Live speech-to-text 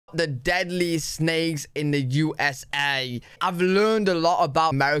The deadliest snakes in the USA. I've learned a lot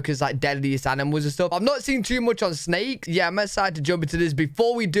about America's like deadliest animals and stuff. I've not seen too much on snakes. Yeah, I'm excited to jump into this.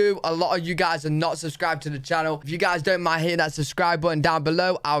 Before we do, a lot of you guys are not subscribed to the channel. If you guys don't mind hitting that subscribe button down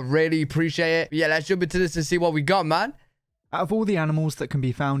below, I'll really appreciate it. But yeah, let's jump into this and see what we got, man. Out of all the animals that can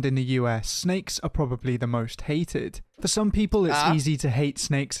be found in the US, snakes are probably the most hated. For some people, it's easy to hate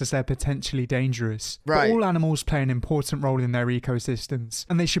snakes as they're potentially dangerous. Right. But all animals play an important role in their ecosystems,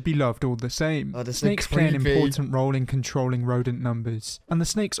 and they should be loved all the same. Oh, snakes play an important role in controlling rodent numbers, and the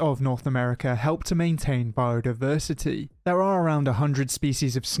snakes of North America help to maintain biodiversity. There are around 100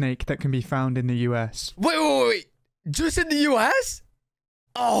 species of snake that can be found in the US. Wait. Just in the US?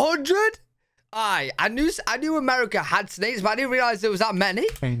 100? I knew America had snakes, but I didn't realize there was that many.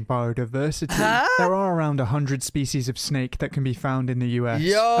 In biodiversity, there are around 100 species of snake that can be found in the US,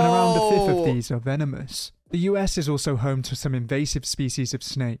 and around a fifth of these are venomous. The US is also home to some invasive species of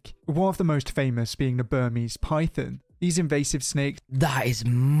snake, with one of the most famous being the Burmese python. These invasive snakes... That is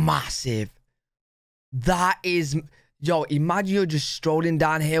massive. That is... Yo, imagine you're just strolling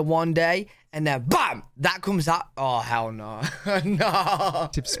down here one day and then BAM! That comes out. Oh, hell no. No.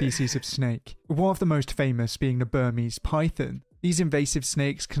 Species of snake, with one of the most famous being the Burmese python. These invasive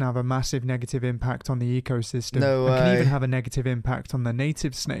snakes can have a massive negative impact on the ecosystem and can even have a negative impact on the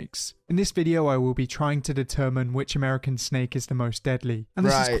native snakes. In this video, I will be trying to determine which American snake is the most deadly, and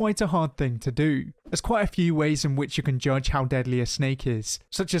this is quite a hard thing to do. There's quite a few ways in which you can judge how deadly a snake is,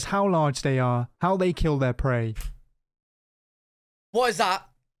 such as how large they are, how they kill their prey. What is that?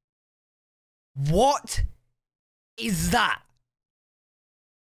 What is that?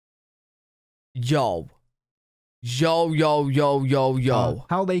 Yo. How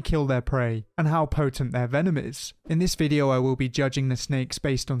they kill their prey, and how potent their venom is. In this video, I will be judging the snakes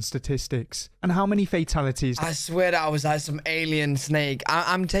based on statistics, and how many fatalities... I swear that was like some alien snake.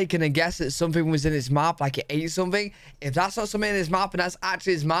 I'm taking a guess that something was in its mouth, like it ate something. If that's not something in its mouth, and that's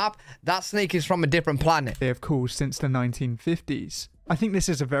actually its mouth, that snake is from a different planet. They have caused since the 1950s. I think this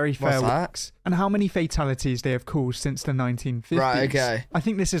is a very fair wax. And how many fatalities they have caused since the 1950s. Right, okay. I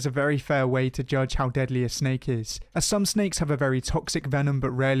think this is a very fair way to judge how deadly a snake is, as some snakes have a very toxic venom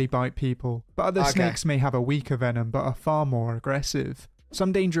but rarely bite people, but other snakes may have a weaker venom but are far more aggressive.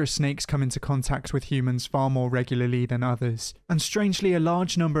 Some dangerous snakes come into contact with humans far more regularly than others, and strangely a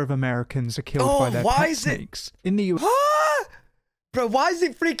large number of Americans are killed by their pet snakes. In the US... Bro, why is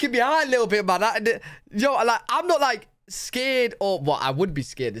it freaking me out a little bit about that? Yo, like, I'm not like... scared, or well, I would be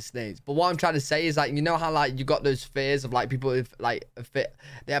scared of snakes, but what I'm trying to say is, like, you know how like you got those fears of like people with like they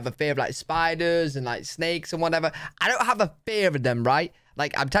have a fear of like spiders and like snakes and whatever. I don't have a fear of them, right?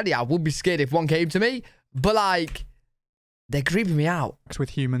 Like, I'm telling you, I would be scared if one came to me, but like they're creeping me out.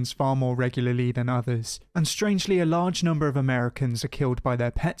 With humans far more regularly than others, and strangely a large number of Americans are killed by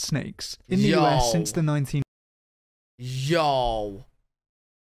their pet snakes. In the US since the 19...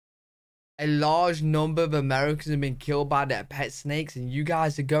 A large number of Americans have been killed by their pet snakes, and you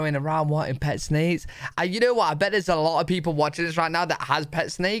guys are going around wanting pet snakes. And you know what? I bet there's a lot of people watching this right now that has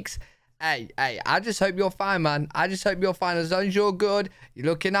pet snakes. Hey, I just hope you're fine, man. I just hope you're fine. As long as you're good, you're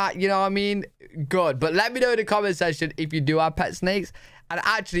looking at, you know what I mean? Good. But let me know in the comment section if you do have pet snakes. And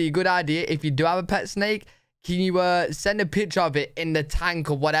actually, a good idea, if you do have a pet snake, can you send a picture of it in the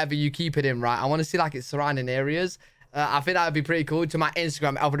tank or whatever you keep it in, right? I want to see like its surrounding areas. I think that would be pretty cool. To my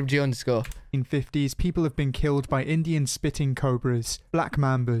Instagram, _. In 1950s, people have been killed by Indian spitting cobras, black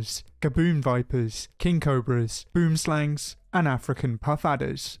mambas, gaboon vipers, king cobras, boomslangs, and African puff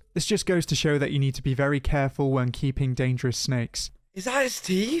adders. This just goes to show that you need to be very careful when keeping dangerous snakes. Is that his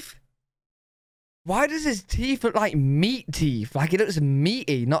teeth? Why does his teeth look like meat teeth? Like it looks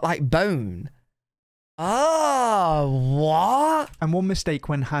meaty, not like bone. Oh, what? And one mistake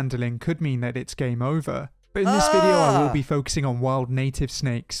when handling could mean that it's game over. But in this video, I will be focusing on wild native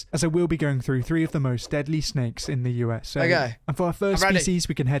snakes, as I will be going through 3 of the most deadly snakes in the USA. Okay. And for our first species,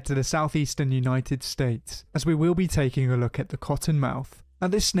 we can head to the southeastern United States, as we will be taking a look at the cottonmouth. Now,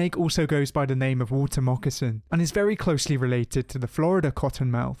 this snake also goes by the name of water moccasin, and is very closely related to the Florida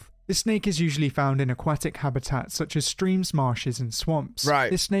cottonmouth. This snake is usually found in aquatic habitats such as streams, marshes, and swamps.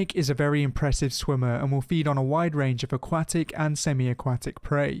 This snake is a very impressive swimmer and will feed on a wide range of aquatic and semi-aquatic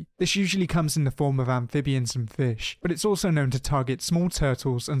prey. This usually comes in the form of amphibians and fish, but it's also known to target small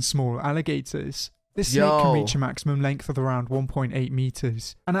turtles and small alligators. This snake can reach a maximum length of around 1.8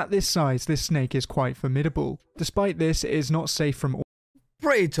 meters, and at this size, this snake is quite formidable. Despite this, it is not safe from all...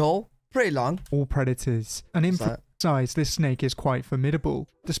 Pretty tall, pretty long. ...all predators, and size, this snake is quite formidable.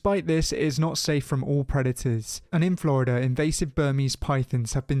 Despite this, it is not safe from all predators, and in Florida, invasive Burmese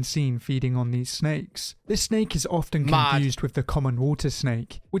pythons have been seen feeding on these snakes. This snake is often confused with the common water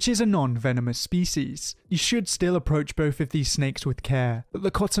snake, which is a non-venomous species. You should still approach both of these snakes with care, but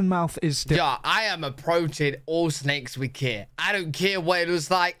the cottonmouth is still— Yeah, I am approaching all snakes with care. I don't care what it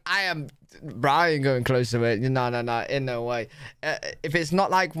looks like. Bro, I ain't going close to it. No, in no way. If it's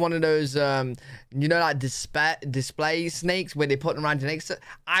not like one of those, you know, like display snakes where they put them around your neck,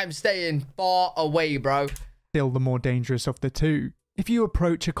 I'm staying far away, bro. Still the more dangerous of the two. If you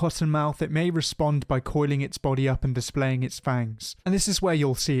approach a cottonmouth, it may respond by coiling its body up and displaying its fangs. And this is where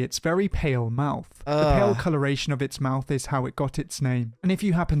you'll see its very pale mouth. The pale coloration of its mouth is how it got its name. And if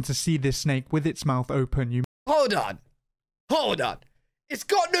you happen to see this snake with its mouth open, you— Hold on. It's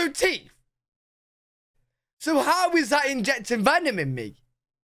got no teeth. So how is that injecting venom in me?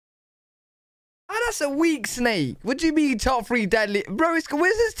 Oh, that's a weak snake. What do you mean top 3 deadly? Bro,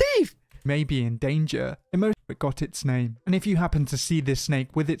 where's his teeth? May be in danger. In most it got its name. And if you happen to see this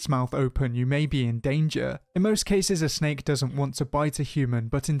snake with its mouth open, you may be in danger. In most cases, a snake doesn't want to bite a human,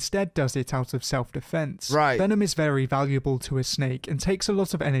 but instead does it out of self-defense. Right. Venom is very valuable to a snake and takes a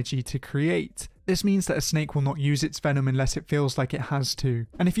lot of energy to create. This means that a snake will not use its venom unless it feels like it has to.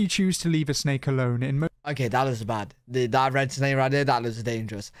 And if you choose to leave a snake alone, in most— Okay, that was bad. That red snake right there, that was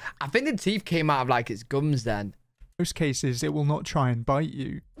dangerous. I think the teeth came out of like its gums then. most cases, it will not try and bite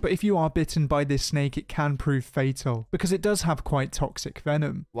you. But if you are bitten by this snake, it can prove fatal, because it does have quite toxic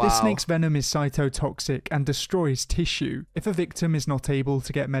venom. Wow. This snake's venom is cytotoxic and destroys tissue. If a victim is not able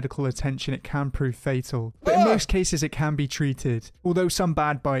to get medical attention, it can prove fatal. But in most cases, it can be treated, although some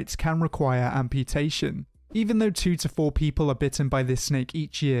bad bites can require amputation. Even though 2 to 4 people are bitten by this snake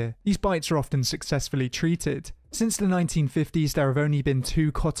each year, these bites are often successfully treated. Since the 1950s, there have only been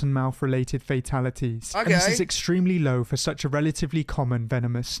 2 cottonmouth related fatalities. Okay. And this is extremely low for such a relatively common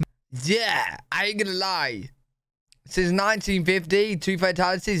venomous snake. Yeah, I ain't gonna lie. Since 1950, 2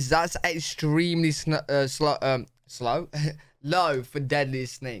 fatalities, that's extremely low for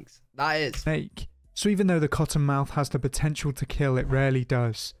deadliest snakes. That is. Snake. So even though the cottonmouth has the potential to kill, it rarely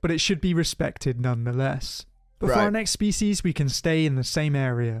does, but it should be respected nonetheless. But for our next species, we can stay in the same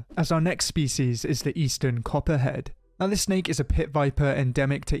area, as our next species is the eastern copperhead. Now this snake is a pit viper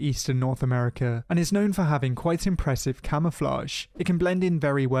endemic to eastern North America, and is known for having quite impressive camouflage. It can blend in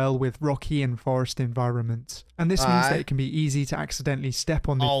very well with rocky and forest environments, and this means that it can be easy to accidentally step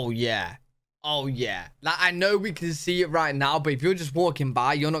on the— Oh yeah. Oh yeah. Like, I know we can see it right now, but if you're just walking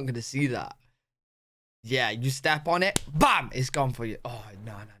by, you're not gonna see that. Yeah, you step on it, bam, it's gone for you. Oh,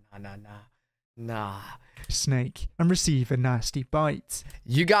 nah. Snake and receive a nasty bite.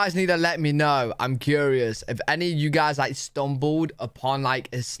 You guys need to let me know. I'm curious if any of you guys like stumbled upon like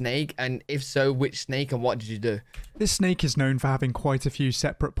a snake, and if so, which snake and what did you do? This snake is known for having quite a few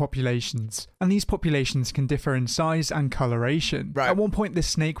separate populations, and these populations can differ in size and coloration. At one point, this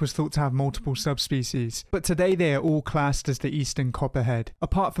snake was thought to have multiple subspecies, but today they are all classed as the eastern copperhead,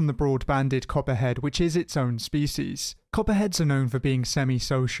 apart from the broad-banded copperhead, which is its own species. Copperheads are known for being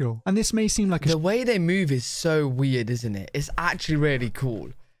semi-social, and this may seem like the way they move is so weird, isn't it? It's actually really cool.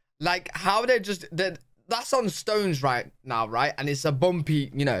 Like how they're just that's on stones right now, right? And it's a bumpy,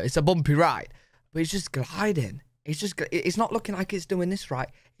 you know, it's a bumpy ride, but it's just gliding. It's not looking like it's doing this right.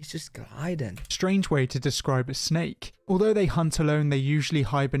 It's just gliding. Strange way to describe a snake. Although they hunt alone, they usually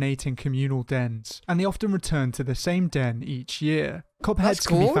hibernate in communal dens, and they often return to the same den each year. Copperheads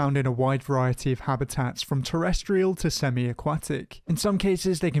can be found in a wide variety of habitats, from terrestrial to semi-aquatic. In some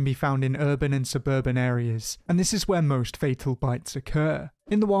cases, they can be found in urban and suburban areas, and this is where most fatal bites occur.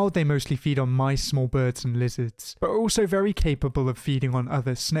 In the wild, they mostly feed on mice, small birds, and lizards, but are also very capable of feeding on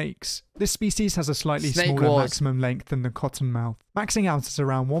other snakes. This species has a slightly smaller maximum length than the cottonmouth, maxing out at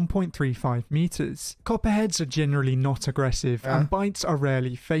around 1.35 meters. Copperheads are generally not aggressive, and bites are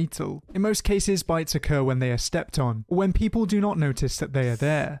rarely fatal. In most cases, bites occur when they are stepped on, or when people do not notice that they are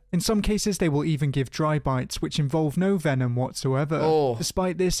there. In some cases, they will even give dry bites, which involve no venom whatsoever.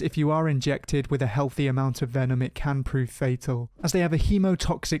 Despite this, if you are injected with a healthy amount of venom, it can prove fatal, as they have a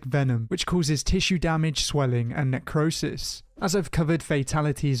hemotoxic venom, which causes tissue damage, swelling, and necrosis. As I've covered,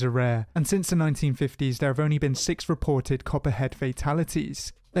 fatalities are rare, and since the 1950s, there have only been 6 reported copperhead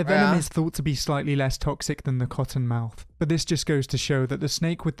fatalities. Their venom is thought to be slightly less toxic than the cottonmouth, but this just goes to show that the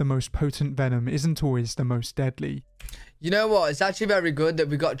snake with the most potent venom isn't always the most deadly. You know what? It's actually very good that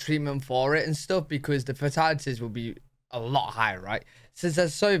we got treatment for it and stuff, because the fatalities will be a lot higher, right? Since they're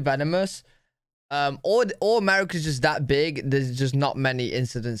so venomous, or America's just that big, there's just not many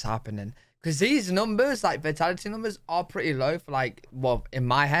incidents happening. Because these numbers, like fatality numbers, are pretty low for like, well, in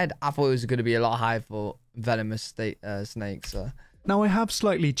my head, I thought it was going to be a lot higher for venomous snakes. So. Now I have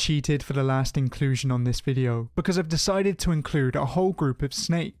slightly cheated for the last inclusion on this video because I've decided to include a whole group of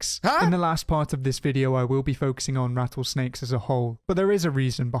snakes. Huh? In the last part of this video I will be focusing on rattlesnakes as a whole, but there is a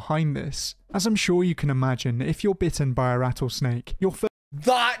reason behind this. As I'm sure you can imagine, if you're bitten by a rattlesnake, your first...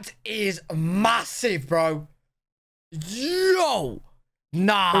 That is massive, bro. Yo!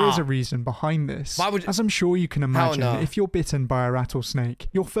 Nah. There is a reason behind this. Why would... As I'm sure you can imagine, no. if you're bitten by a rattlesnake,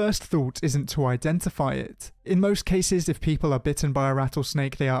 your first thought isn't to identify it. In most cases, if people are bitten by a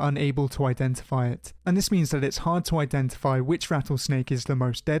rattlesnake, they are unable to identify it. And this means that it's hard to identify which rattlesnake is the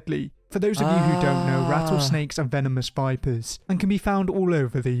most deadly. For those of you who don't know, rattlesnakes are venomous vipers and can be found all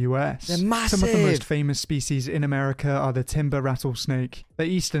over the US. They're massive. Some of the most famous species in America are the timber rattlesnake, the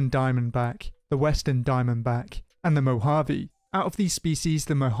eastern diamondback, the western diamondback, and the Mojave. Out of these species,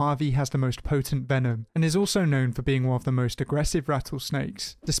 the Mojave has the most potent venom and is also known for being one of the most aggressive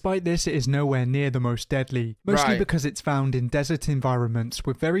rattlesnakes. Despite this, it is nowhere near the most deadly, mostly because it's found in desert environments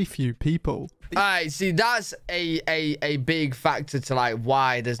with very few people. Alright, see, that's a big factor to like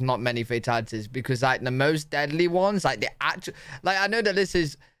why there's not many fatalities, because like the most deadly ones, like the actual, like I know that this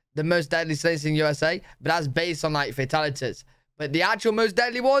is the most deadly snakes in USA, but that's based on like fatalities. But the actual most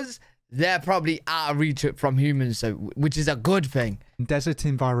deadly ones, they're probably out of reach from humans, so which is a good thing. In desert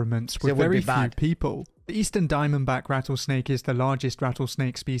environments with very few people. The eastern diamondback rattlesnake is the largest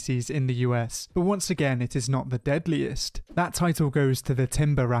rattlesnake species in the US, but once again it is not the deadliest. That title goes to the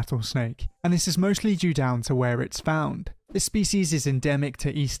timber rattlesnake, and this is mostly due down to where it's found. This species is endemic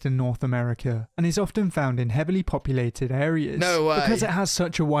to eastern North America and is often found in heavily populated areas. No way. Because it has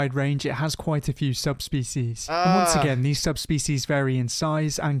such a wide range, it has quite a few subspecies. And once again, these subspecies vary in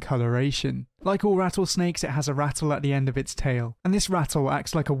size and coloration. Like all rattlesnakes, it has a rattle at the end of its tail, and this rattle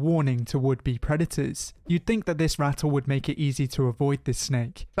acts like a warning to would-be predators. You'd think that this rattle would make it easy to avoid this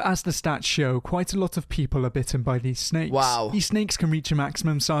snake, but as the stats show, quite a lot of people are bitten by these snakes. Wow. These snakes can reach a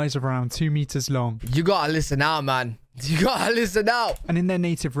maximum size of around 2 meters long. You gotta listen out, man. You gotta listen out. And in their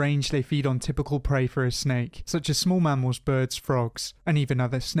native range, they feed on typical prey for a snake, such as small mammals, birds, frogs, and even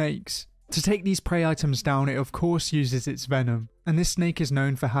other snakes. To take these prey items down, it of course uses its venom, and this snake is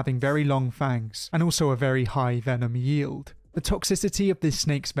known for having very long fangs, and also a very high venom yield. The toxicity of this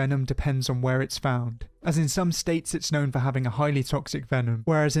snake's venom depends on where it's found, as in some states it's known for having a highly toxic venom,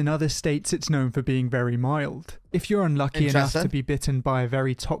 whereas in other states it's known for being very mild. If you're unlucky enough to be bitten by a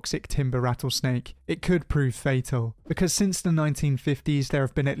very toxic timber rattlesnake, it could prove fatal, because since the 1950s there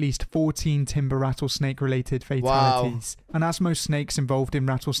have been at least 14 timber rattlesnake related fatalities, and as most snakes involved in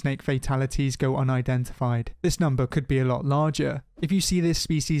rattlesnake fatalities go unidentified, this number could be a lot larger. If you see this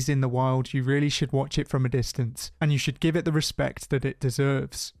species in the wild, you really should watch it from a distance, and you should give it the respect that it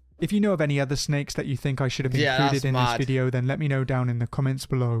deserves. If you know of any other snakes that you think I should have included in this video, then let me know down in the comments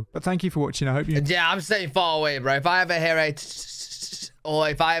below. But thank you for watching. I hope you... Yeah, I'm staying far away, bro. If I ever hear a... or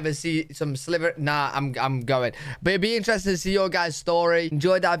if I ever see some sliver, nah, I'm going. But it'd be interesting to see your guys' story.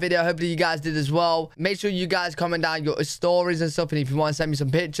 Enjoyed that video. Hopefully you guys did as well. Make sure you guys comment down your stories and stuff. And if you want to send me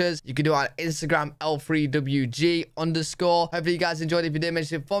some pictures, you can do it on Instagram, L3WG_. Hopefully you guys enjoyed. If you did, make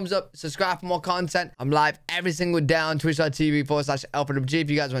sure you thumbs up, subscribe for more content. I'm live every single day on twitch.tv/L3WG.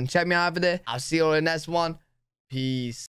 If you guys want to check me out over there, I'll see you all in the next one. Peace.